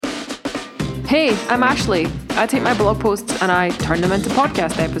Hey, I'm Ashley. I take my blog posts and I turn them into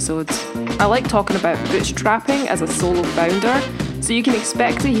podcast episodes. I like talking about bootstrapping as a solo founder, so you can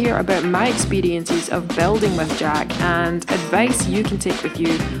expect to hear about my experiences of building with Jack and advice you can take with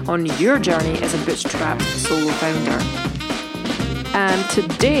you on your journey as a bootstrapped solo founder. And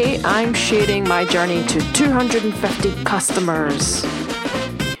today I'm sharing my journey to 250 customers.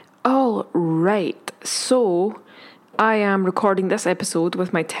 All right, so I am recording this episode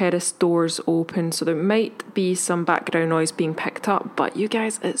with my terrace doors open, so there might be some background noise being picked up, but you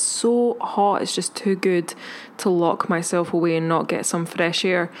guys, it's so hot, it's just too good to lock myself away and not get some fresh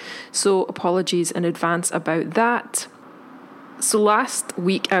air. So apologies in advance about that. So this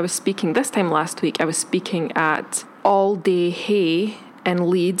time last week I was speaking at All Day Hay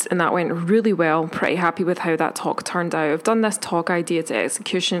in Leeds, and that went really well. Pretty happy with how that talk turned out. I've done this talk idea to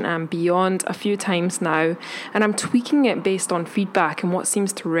execution and beyond a few times now, and I'm tweaking it based on feedback and what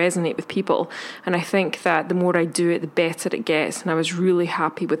seems to resonate with people. And I think that the more I do it, the better it gets, and I was really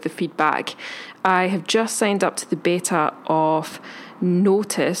happy with the feedback. I have just signed up to the beta of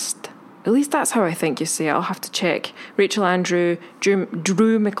Noticed. At least that's how I think you say it. I'll have to check. Rachel Andrew,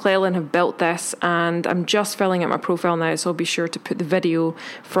 Drew McClellan have built this, and I'm just filling out my profile now, so I'll be sure to put the video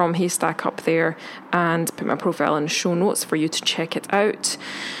from Haystack up there and put my profile in the show notes for you to check it out.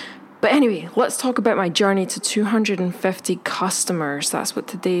 But anyway, let's talk about my journey to 250 customers. That's what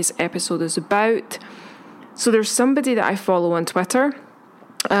today's episode is about. So there's somebody that I follow on Twitter,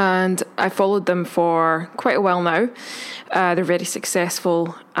 and I followed them for quite a while now. They're very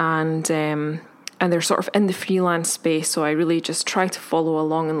successful, and they're sort of in the freelance space, so I really just try to follow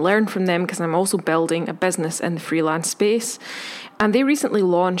along and learn from them because I'm also building a business in the freelance space. And they recently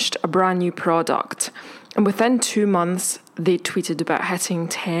launched a brand new product, and within 2 months they tweeted about hitting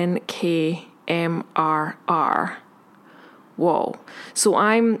 10k MRR. Whoa. So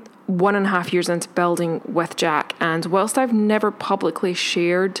I'm 1.5 years into building with Jack, and whilst I've never publicly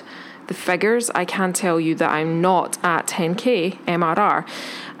shared the figures, I can tell you that I'm not at 10k MRR.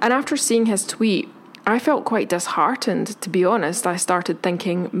 And after seeing his tweet, I felt quite disheartened, to be honest. I started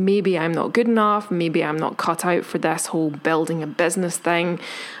thinking maybe I'm not good enough, maybe I'm not cut out for this whole building a business thing.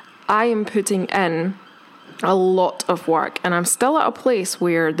 I am putting in a lot of work, and I'm still at a place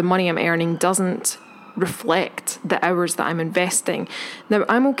where the money I'm earning doesn't reflect the hours that I'm investing. Now,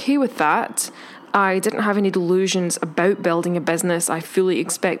 I'm okay with that. I didn't have any delusions about building a business. I fully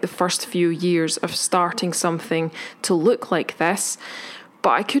expect the first few years of starting something to look like this,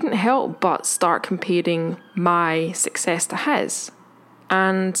 but I couldn't help but start comparing my success to his,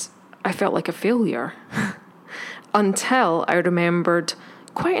 and I felt like a failure until I remembered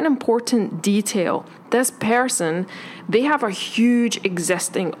quite an important detail. This person, they have a huge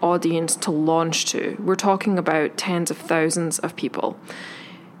existing audience to launch to. We're talking about tens of thousands of people.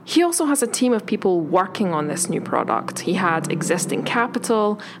 He also has a team of people working on this new product. He had existing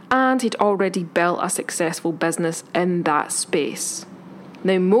capital, and he'd already built a successful business in that space.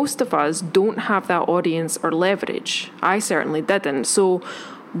 Now, most of us don't have that audience or leverage. I certainly didn't. So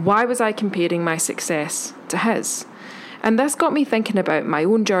why was I comparing my success to his? And this got me thinking about my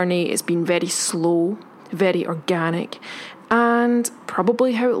own journey. It's been very slow, very organic, and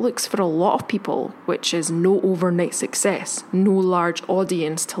probably how it looks for a lot of people, which is no overnight success, no large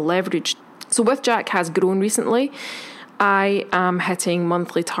audience to leverage. So with Jack has grown recently. I am hitting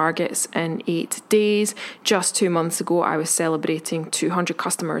monthly targets in 8 days. Just 2 months ago, I was celebrating 200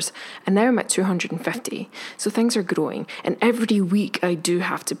 customers, and now I'm at 250. So things are growing. And every week I do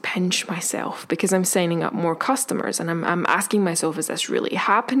have to pinch myself because I'm signing up more customers, and I'm asking myself, is this really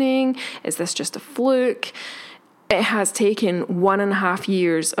happening? Is this just a fluke? It has taken 1.5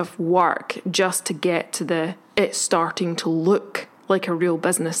 years of work just to get to it starting to look like a real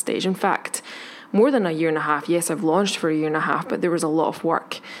business stage. In fact, more than 1.5 years. Yes, I've launched for 1.5 years, but there was a lot of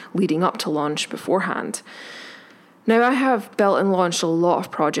work leading up to launch beforehand. Now, I have built and launched a lot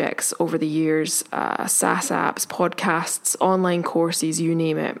of projects over the years, SaaS apps, podcasts, online courses, you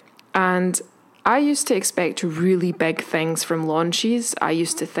name it. And I used to expect really big things from launches. I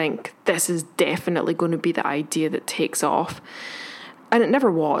used to think this is definitely going to be the idea that takes off. And it never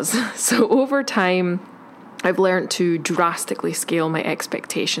was. So over time, I've learned to drastically scale my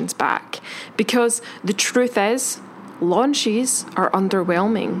expectations back, because the truth is, launches are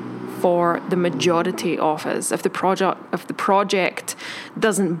underwhelming for the majority of us. If the project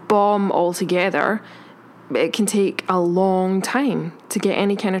doesn't bomb altogether, it can take a long time to get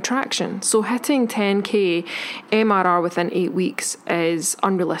any kind of traction. So hitting 10k MRR within 8 weeks is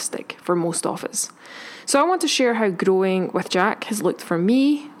unrealistic for most of us. So I want to share how growing with Jack has looked for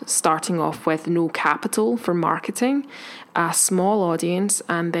me, starting off with no capital for marketing, a small audience,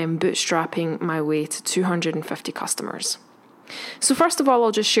 and then bootstrapping my way to 250 customers. So first of all,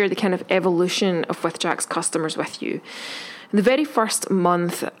 I'll just share the kind of evolution of With Jack's customers with you. The very first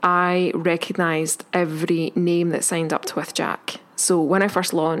month, I recognised every name that signed up to With Jack. So when I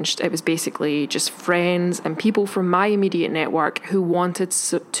first launched, it was basically just friends and people from my immediate network who wanted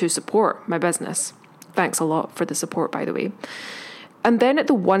to support my business. Thanks a lot for the support, by the way. And then at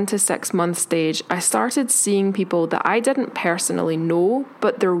the 1 to 6 month stage, I started seeing people that I didn't personally know,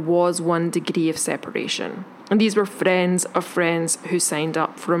 but there was one degree of separation. And these were friends of friends who signed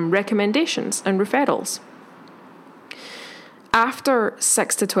up from recommendations and referrals. After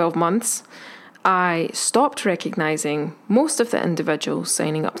 6 to 12 months, I stopped recognising most of the individuals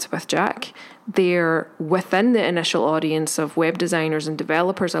signing up to With Jack. They're within the initial audience of web designers and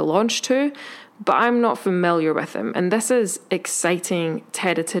developers I launched to, but I'm not familiar with them. And this is exciting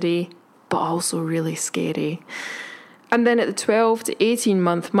territory, but also really scary. And then at the 12 to 18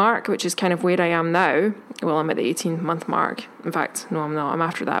 month mark, which is kind of where I am now, well, I'm at the 18 month mark. In fact, no, I'm not. I'm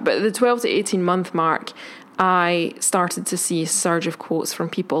after that. But at the 12 to 18 month mark, I started to see a surge of quotes from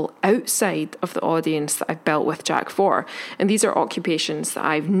people outside of the audience that I've built With Jack for. And these are occupations that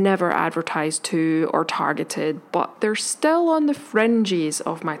I've never advertised to or targeted, but they're still on the fringes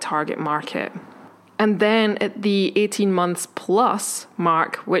of my target market. And then at the 18 months plus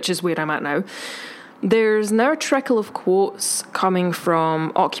mark, which is where I'm at now, there's now a trickle of quotes coming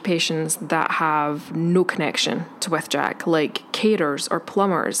from occupations that have no connection to With Jack, like caterers or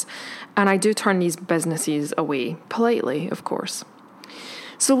plumbers. And I do turn these businesses away, politely, of course.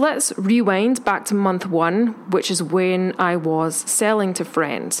 So let's rewind back to month 1, which is when I was selling to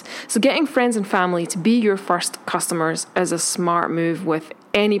friends. So getting friends and family to be your first customers is a smart move with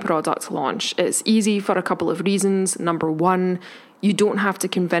any product launch. It's easy for a couple of reasons. Number 1, you don't have to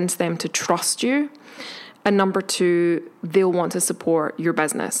convince them to trust you. And number 2, they'll want to support your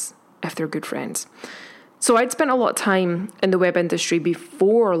business if they're good friends. So I'd spent a lot of time in the web industry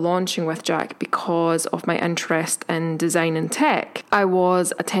before launching With Jack because of my interest in design and tech. I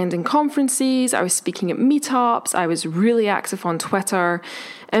was attending conferences, I was speaking at meetups, I was really active on Twitter,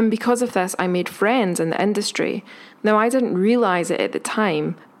 and because of this, I made friends in the industry. Now, I didn't realise it at the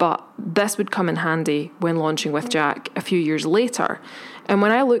time, but this would come in handy when launching With Jack a few years later. And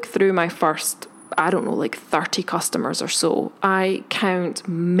when I look through my first, 30 customers or so, I count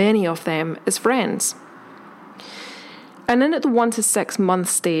many of them as friends. And then at the 1 to 6 month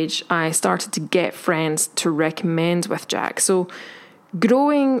stage, I started to get friends to recommend With Jack. So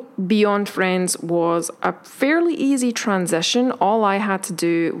growing beyond friends was a fairly easy transition. All I had to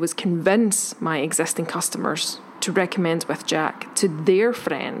do was convince my existing customers to recommend With Jack to their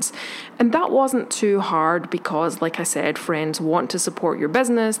friends. And that wasn't too hard because, like I said, friends want to support your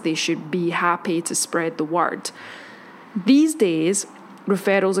business. They should be happy to spread the word. These days,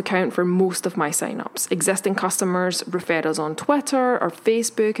 referrals account for most of my signups. Existing customers refer us on Twitter or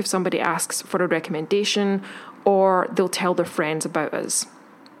Facebook if somebody asks for a recommendation, or they'll tell their friends about us.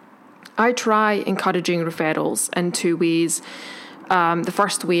 I try encouraging referrals in 2 ways. The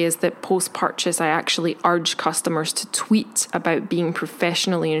first way is that post-purchase, I actually urge customers to tweet about being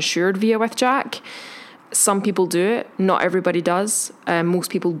professionally insured via With Jack. Some people do it, not everybody does. Most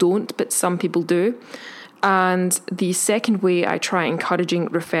people don't, but some people do. And the second way I try encouraging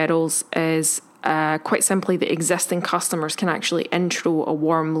referrals is quite simply that existing customers can actually intro a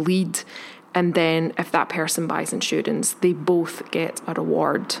warm lead. And then if that person buys insurance, they both get a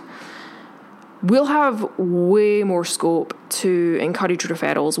reward. We'll have way more scope to encourage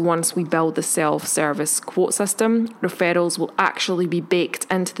referrals once we build the self-service quote system. Referrals will actually be baked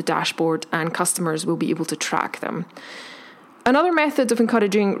into the dashboard and customers will be able to track them. Another method of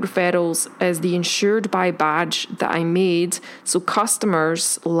encouraging referrals is the Insured By badge that I made. So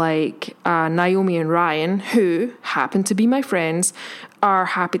customers like Naomi and Ryan, who happen to be my friends, are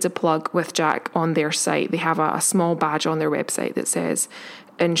happy to plug With Jack on their site. They have a small badge on their website that says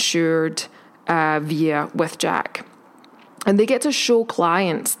Insured via With Jack. And they get to show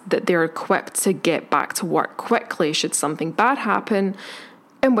clients that they're equipped to get back to work quickly should something bad happen.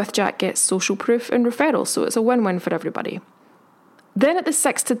 And With Jack gets social proof and referrals. So it's a win-win for everybody. Then at the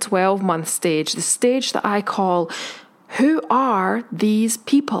 6 to 12 month stage, the stage that I call, who are these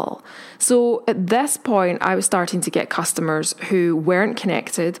people? So at this point, I was starting to get customers who weren't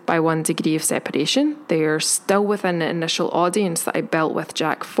connected by 1 degree of separation. They're still within the initial audience that I built With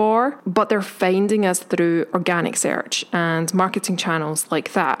Jack for, but they're finding us through organic search and marketing channels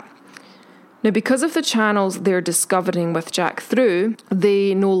like that. Now, because of the channels they're discovering with Jack through,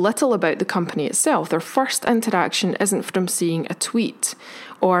 they know little about the company itself. Their first interaction isn't from seeing a tweet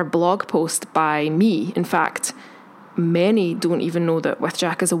or blog post by me. In fact, many don't even know that With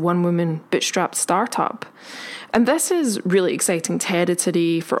Jack is a one-woman bootstrapped startup. And this is really exciting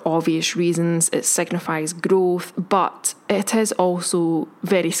territory for obvious reasons. It signifies growth, but it is also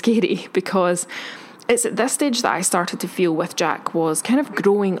very scary because it's at this stage that I started to feel With Jack was kind of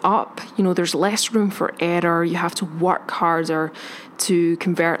growing up. You know, there's less room for error. You have to work harder to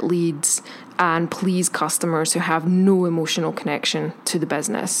convert leads and please customers who have no emotional connection to the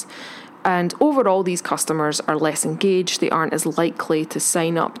business. And overall, these customers are less engaged. They aren't as likely to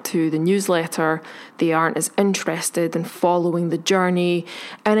sign up to the newsletter. They aren't as interested in following the journey.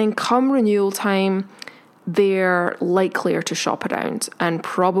 And in come renewal time, they're likelier to shop around and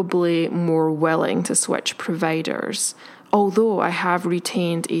probably more willing to switch providers. Although I have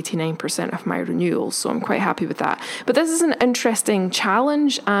retained 89% of my renewals, so I'm quite happy with that. But this is an interesting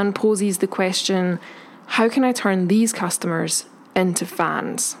challenge and poses the question, how can I turn these customers into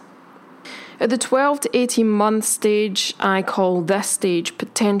fans? At the 12 to 18 month stage, I call this stage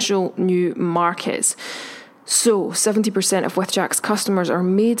potential new markets. So 70% of With Jack's customers are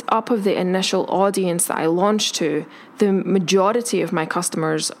made up of the initial audience that I launched to. The majority of my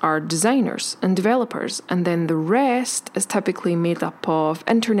customers are designers and developers, and then the rest is typically made up of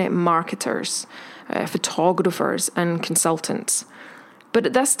internet marketers, photographers and consultants. But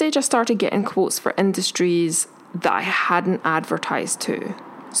at this stage, I started getting quotes for industries that I hadn't advertised to.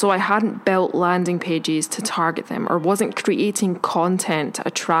 So I hadn't built landing pages to target them or wasn't creating content to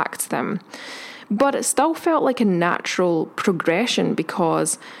attract them. But it still felt like a natural progression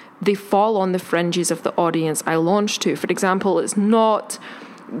because they fall on the fringes of the audience I launched to. For example, it's not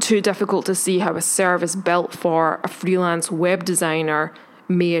too difficult to see how a service built for a freelance web designer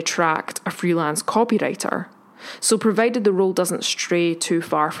may attract a freelance copywriter. So provided the role doesn't stray too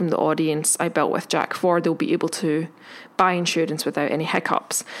far from the audience I built With Jack for, they'll be able to buy insurance without any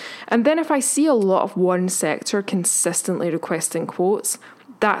hiccups. And then if I see a lot of one sector consistently requesting quotes,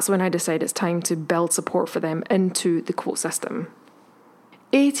 that's when I decide it's time to build support for them into the quote system.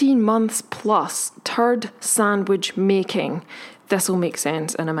 18 months plus, turd sandwich making. This will make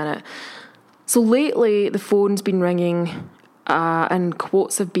sense in a minute. So lately, the phone's been ringing and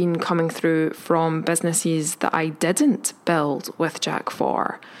quotes have been coming through from businesses that I didn't build With Jack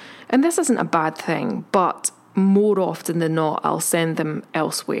for. And this isn't a bad thing, but more often than not, I'll send them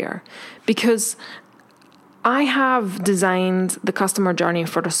elsewhere because I have designed the customer journey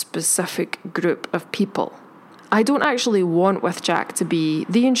for a specific group of people. I don't actually want With Jack to be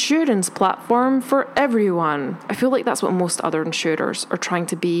the insurance platform for everyone. I feel like that's what most other insurers are trying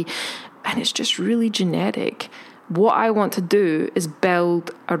to be, and it's just really generic. What I want to do is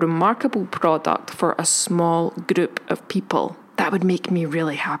build a remarkable product for a small group of people. That would make me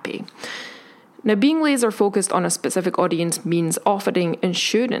really happy. Now, being laser focused on a specific audience means offering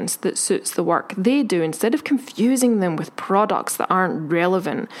insurance that suits the work they do instead of confusing them with products that aren't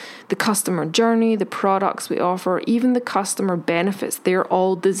relevant. The customer journey, the products we offer, even the customer benefits, they're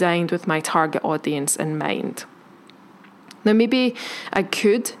all designed with my target audience in mind. Now, maybe I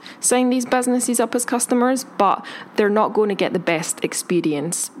could sign these businesses up as customers, but they're not going to get the best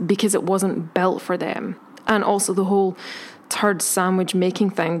experience because it wasn't built for them. And also the whole turd sandwich making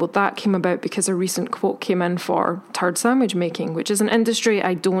thing, well, that came about because a recent quote came in for turd sandwich making, which is an industry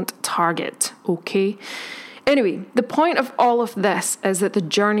I don't target, okay? Anyway, the point of all of this is that the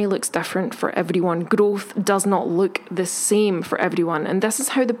journey looks different for everyone. Growth does not look the same for everyone. And this is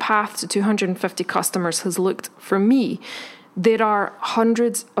how the path to 250 customers has looked for me. There are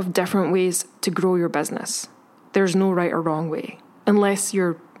hundreds of different ways to grow your business. There's no right or wrong way, unless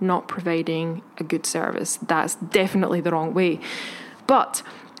you're not providing a good service. That's definitely the wrong way. But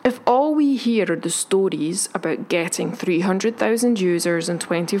if all we hear are the stories about getting 300,000 users in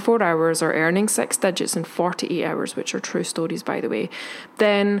 24 hours or earning 6 digits in 48 hours, which are true stories, by the way,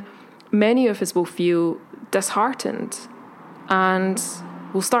 then many of us will feel disheartened and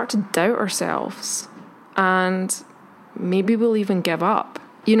we'll start to doubt ourselves and maybe we'll even give up.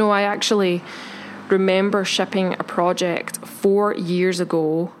 You know, I actually remember shipping a project 4 years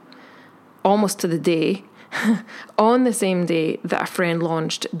ago, almost to the day, on the same day that a friend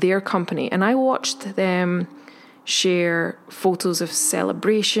launched their company. And I watched them share photos of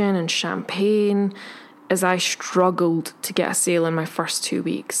celebration and champagne as I struggled to get a sale in my first 2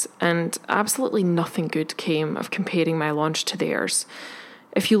 weeks. And absolutely nothing good came of comparing my launch to theirs.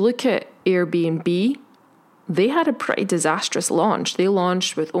 If you look at Airbnb, they had a pretty disastrous launch. They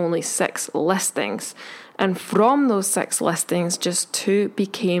launched with only 6 listings And from those 6 listings, just 2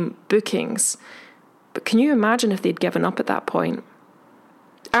 became bookings. But can you imagine if they'd given up at that point?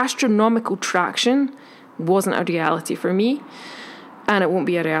 Astronomical traction wasn't a reality for me, and it won't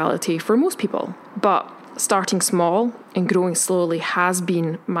be a reality for most people. But starting small and growing slowly has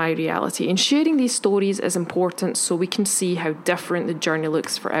been my reality. And sharing these stories is important so we can see how different the journey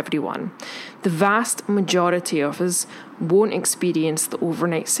looks for everyone. The vast majority of us won't experience the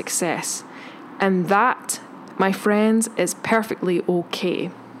overnight success. And that, my friends, is perfectly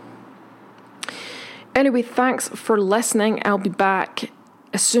okay. Anyway, thanks for listening. I'll be back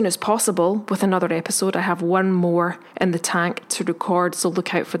as soon as possible with another episode. I have 1 more in the tank to record, so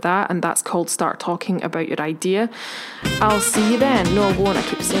look out for that, and that's called Start Talking About Your Idea. I'll see you then. No, I won't. I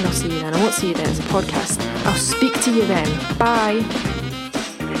keep saying I'll see you then. I won't see you then. It's a podcast. I'll speak to you then. Bye.